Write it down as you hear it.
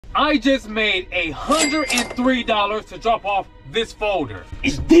I just made $103 to drop off this folder.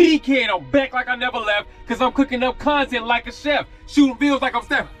 It's DK and I'm back like I never left because I'm cooking up content like a chef, shooting videos like I'm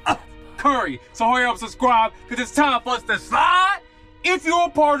Steph Curry. So hurry up, subscribe, because it's time for us to slide. If you're a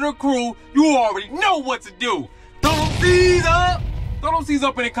part of the crew, you already know what to do. Throw them C's up. Throw them C's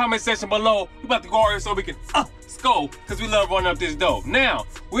up in the comment section below. We about to go over here so we can score, because we love running up this dough. Now,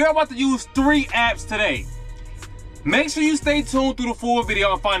 we are about to use 3 apps today. Make sure you stay tuned through the full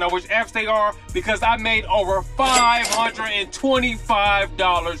video and find out which apps they are, because I made over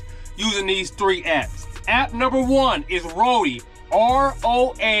 $525 using these 3 apps. App number 1 is Roadie,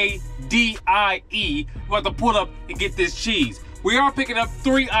 R-O-A-D-I-E. We're about to pull up and get this cheese. We are picking up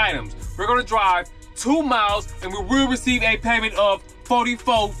 3 items. We're gonna drive 2 miles and we will receive a payment of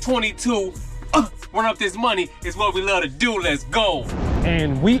 $44.22. Run up this money is what we love to do. Let's go.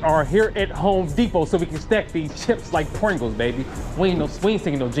 And we are here at Home Depot so we can stack these chips like Pringles, baby. We ain't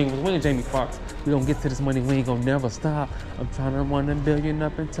singing no jingles. We ain't Jamie Foxx. We gonna get to this money. We ain't gonna never stop. I'm trying to run $1 billion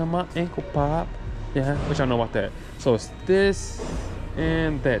up until my ankle pop. Yeah, which I know about that. So it's this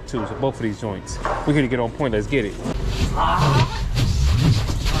and that too. So both of these joints. We're here to get on point. Let's get it. This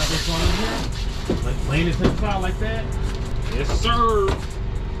one in here. Let's lay this in the cloud like that. Yes, sir.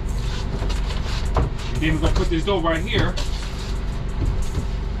 And then we're gonna put this dough right here.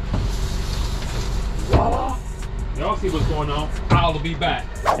 Voila. Y'all see what's going on. I'll be back.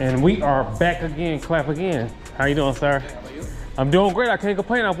 And we are back again. Clap again. How you doing, sir? How about you? I'm doing great. I can't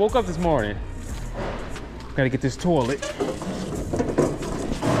complain. I woke up this morning. Gotta get this toilet.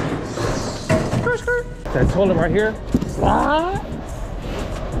 That toilet right here. Slide.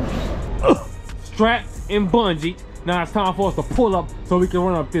 Strapped and bungee. Now it's time for us to pull up so we can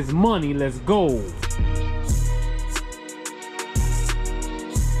run up this money. Let's go.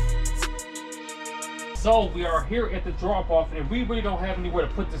 So we are here at the drop-off and we really don't have anywhere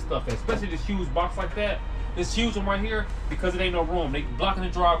to put this stuff at, especially this huge box like that. This huge one right here, because it ain't no room. They blocking the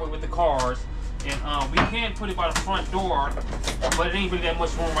driveway with the cars. And we can put it by the front door, but it ain't really that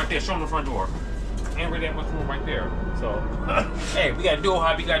much room right there. Show them the front door. Ain't really that much room right there. So, hey, we gotta do it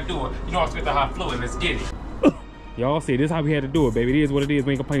how we gotta do it. You know I spent the hot fluid. Let's get it. Y'all see, this is how we had to do it, baby. It is what it is.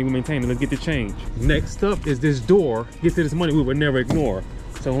 We ain't complaining, we maintain it. Let's get the change. Next up is this door. Get to this money we would never ignore.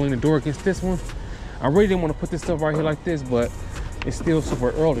 So holding the door against this one. I really didn't want to put this stuff right here like this, but it's still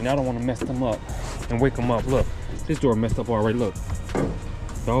super early and I don't want to mess them up and wake them up. Look, this door messed up already. Look,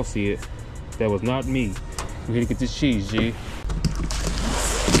 y'all see it. That was not me. We're here to get this cheese, G.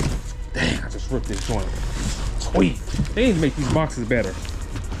 Dang, I just ripped this joint. Sweet. They need to make these boxes better.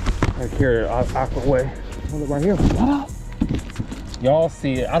 I carry it out the way. Hold it right here. Y'all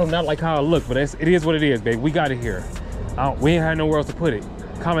see it. I do not like how it looks, but it is what it is, baby. We got it here. We ain't had nowhere else to put it.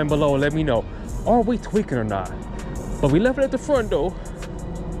 Comment below and let me know. Are we tweaking or not? But we left it at the front door.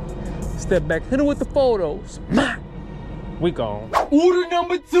 Step back, hit it with the photos. We gone. Order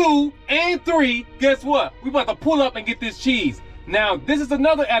number 2 and 3. Guess what? We about to pull up and get this cheese. Now, this is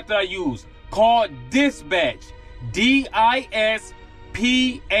another app that I use called Dispatch. D-I-S-P-A-T-C-H.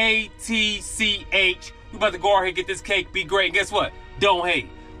 We about to go out here and get this cake, be great. And guess what? Don't hate.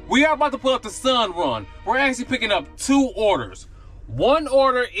 We are about to pull up the Sun Run. We're actually picking up 2 orders. One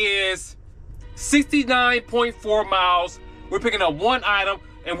order is 69.4 miles. We're picking up 1 item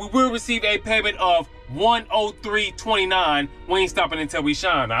and we will receive a payment of $103.29. We ain't stopping until we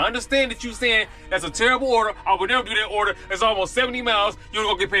shine. I understand that you saying that's a terrible order. I would never do that order. It's almost 70 miles. You're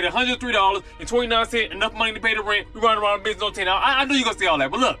gonna get paid $103.29, enough money to pay the rent. We run around business on 10 hours. I know you're gonna say all that,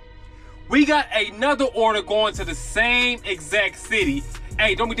 but look, we got another order going to the same exact city.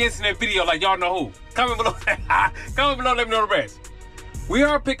 Hey, don't be dancing in that video like y'all know who. Comment below. Comment below, let me know the rest. We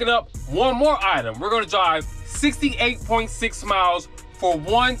are picking up 1 more item. We're gonna drive 68.6 miles for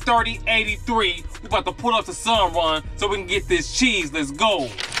 $130.83. We about to pull up the Sun Run so we can get this cheese. Let's go.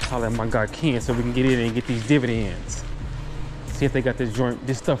 I'll let my guy Ken so we can get in and get these dividends. See if they got this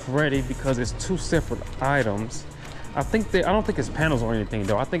stuff ready, because it's 2 separate items. I don't think it's panels or anything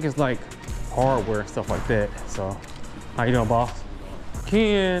though. I think it's like hardware and stuff like that. So, how you doing, boss?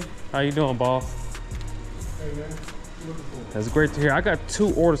 Ken, how you doing, boss? Hey man, what you looking for? That's great to hear. I got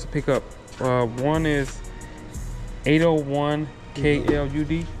 2 orders to pick up. One is 801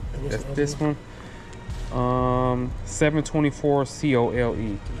 KLUD. That's this one. 724 COLE. That's a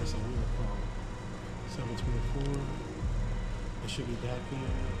weird problem. 724. It should be back here in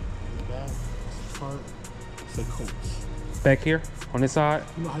the back. It's a part. It's a coach. Back here on this side.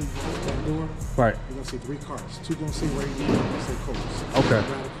 You know how you open that door? Right. You're gonna see 3 cars. 2 gonna say right here. Gonna say coach. Okay.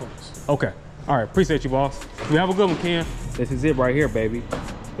 Okay. All right. Appreciate you, boss. We have a good one, Ken. This is it right here, baby.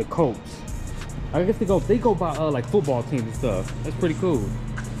 The Colts. I guess they go by like football teams and stuff. That's pretty cool.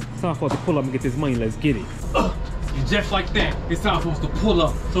 time for us to pull up and get this money. Let's get it. And just like that, it's time for us to pull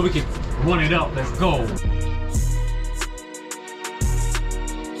up so we can run it up. Let's go.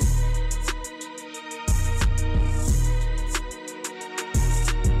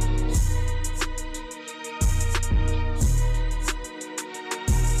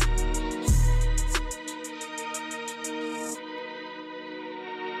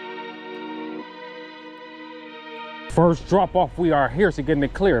 First drop off, we are here to getting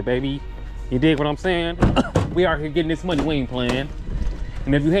it clear, baby. You dig what I'm saying? We are here getting this money, we ain't playing.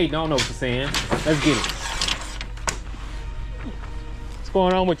 And if you hate, don't know what you're saying. Let's get it. What's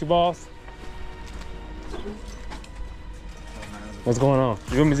going on with you, boss? What's going on?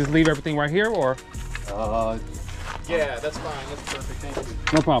 You want me to just leave everything right here, or? Yeah, that's fine. That's perfect. Thank you.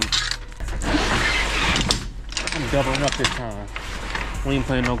 No problem. I'm doubling up this time. We ain't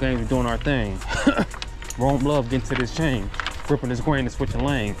playing no games, we're doing our thing. Jerome love getting to this chain, gripping this grain and switching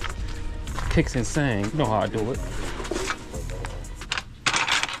lanes. Kicks insane. You know how I do it.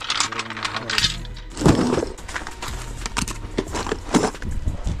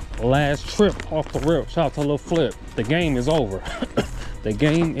 Last trip off the rip. Shout out to Lil Flip. The game is over. The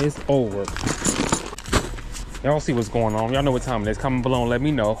game is over. Y'all see what's going on. Y'all know what time it is. Comment below and let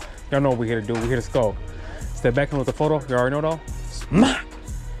me know. Y'all know what we're here to do. We're here to score. Step back in with the photo. You already know though. Smack.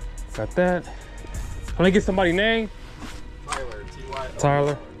 Got that. Can I get somebody's name? Tyler, T-Y.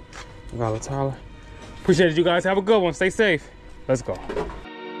 Tyler. Got it, Tyler. Appreciate it, you guys. Have a good one. Stay safe. Let's go.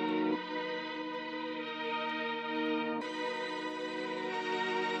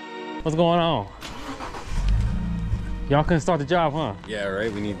 What's going on? Y'all couldn't start the job, huh? Yeah,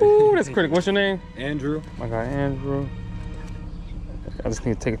 right. We need to. Ooh, that's critical. What's your name? Andrew. I got Andrew. I just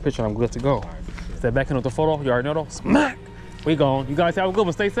need to take a picture and I'm good to go. Step back in with the photo. You already know though. Smack. We gone. You guys have a good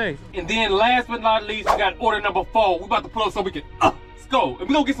one. Stay safe. And then last but not least, we got order number 4. We about to pull up so we can let's go. And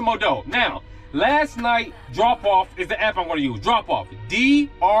we gonna get some more dough. Now, last night, drop off is the app I'm gonna use. Drop off.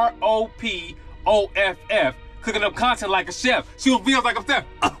 DROPOFF. Cooking up content like a chef. Shooting videos like a chef.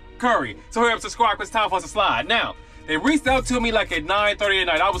 Curry. So hurry up, subscribe, it's time for us to slide. Now, they reached out to me like at 9:30 at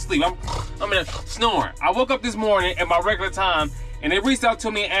night. I was asleep. I'm in there snoring. I woke up this morning at my regular time, and they reached out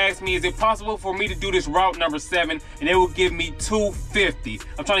to me and asked me, is it possible for me to do this route number 7? And they will give me $250.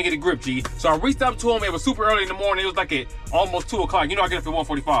 I'm trying to get a grip, G. So I reached out to them. It was super early in the morning. It was like at almost 2 o'clock. You know I get up at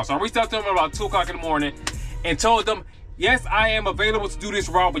 1:45. So I reached out to them at about 2 o'clock in the morning and told them, yes, I am available to do this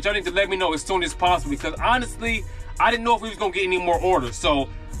route, but y'all need to let me know as soon as possible, because honestly, I didn't know if we was gonna get any more orders. So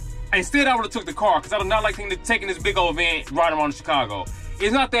instead, I would have took the car, because I do not like taking this big old van riding around Chicago.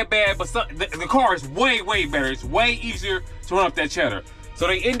 It's not that bad, but the car is way, way better. It's way easier to run up that cheddar. So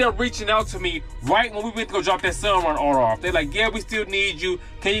they end up reaching out to me right when we went to go drop that Sunrun order off. They're like, yeah, we still need you.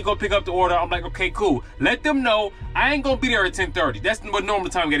 Can you go pick up the order? I'm like, okay, cool. Let them know I ain't gonna be there at 10:30. That's what normal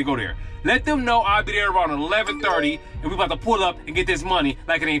time we gotta go there. Let them know I'll be there around 11:30, and we about to pull up and get this money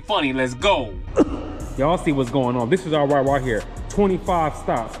like it ain't funny. Let's go. Y'all see what's going on. This is our ride right here. 25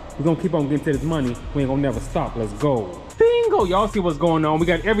 stops. We're gonna keep on getting to this money. We ain't gonna never stop. Let's go. Bingo! Y'all see what's going on. We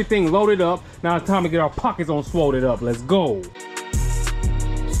got everything loaded up. Now it's time to get our pockets on swolled up. Let's go.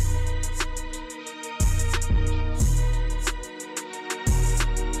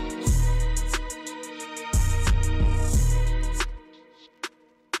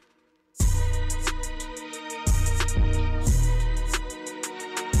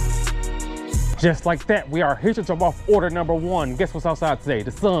 Just like that, we are here to drop off order number 1. Guess what's outside today?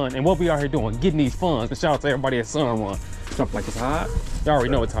 The sun. And what we are here doing? Getting these funds. And shout out to everybody at Sunrun. Jump like it's hot. Y'all already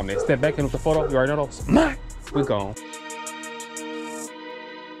know what time it is. Step back in with the photo. You already know those. Smack! We gone.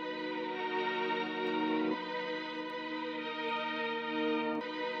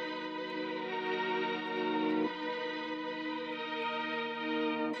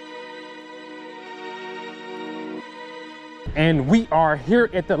 And we are here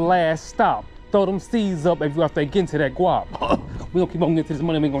at the last stop. Throw them seeds up if you have to get into that guap. We gonna keep on getting to this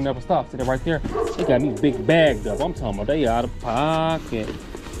money, we ain't gonna never stop. See that right there? They got me big bagged up. I'm talking about they out of pocket.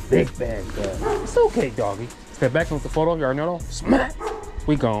 Big bagged up. It's okay, doggy. Step back with the photo, you already know though. Smack!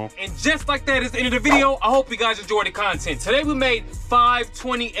 We gone. And just like that is the end of the video. I hope you guys enjoyed the content. Today we made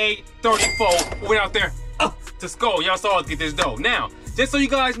 528.34. We went out there to score. Y'all saw us get this dough. Now, just so you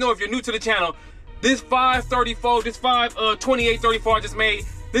guys know, if you're new to the channel, this 534, this 528.34 I just made,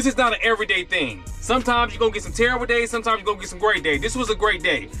 this is not an everyday thing. Sometimes you're gonna get some terrible days, sometimes you're gonna get some great days. This was a great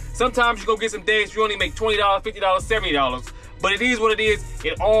day. Sometimes you're gonna get some days you only make $20, $50, $70. But it is what it is.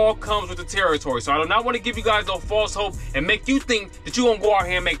 It all comes with the territory. So I do not want to give you guys no false hope and make you think that you're gonna go out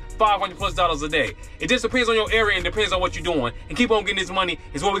here and make $500+ a day. It just depends on your area and depends on what you're doing. And keep on getting this money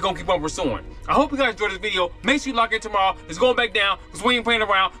is what we're gonna keep on pursuing. I hope you guys enjoyed this video. Make sure you lock in tomorrow. It's going back down because we ain't playing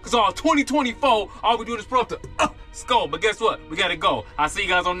around. Because all 2024, all we do is put up the skull. But guess what? We gotta go. I'll see you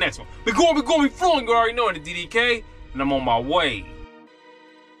guys on the next one. We're going, we flowing. You already know it, the DDK, and I'm on my way.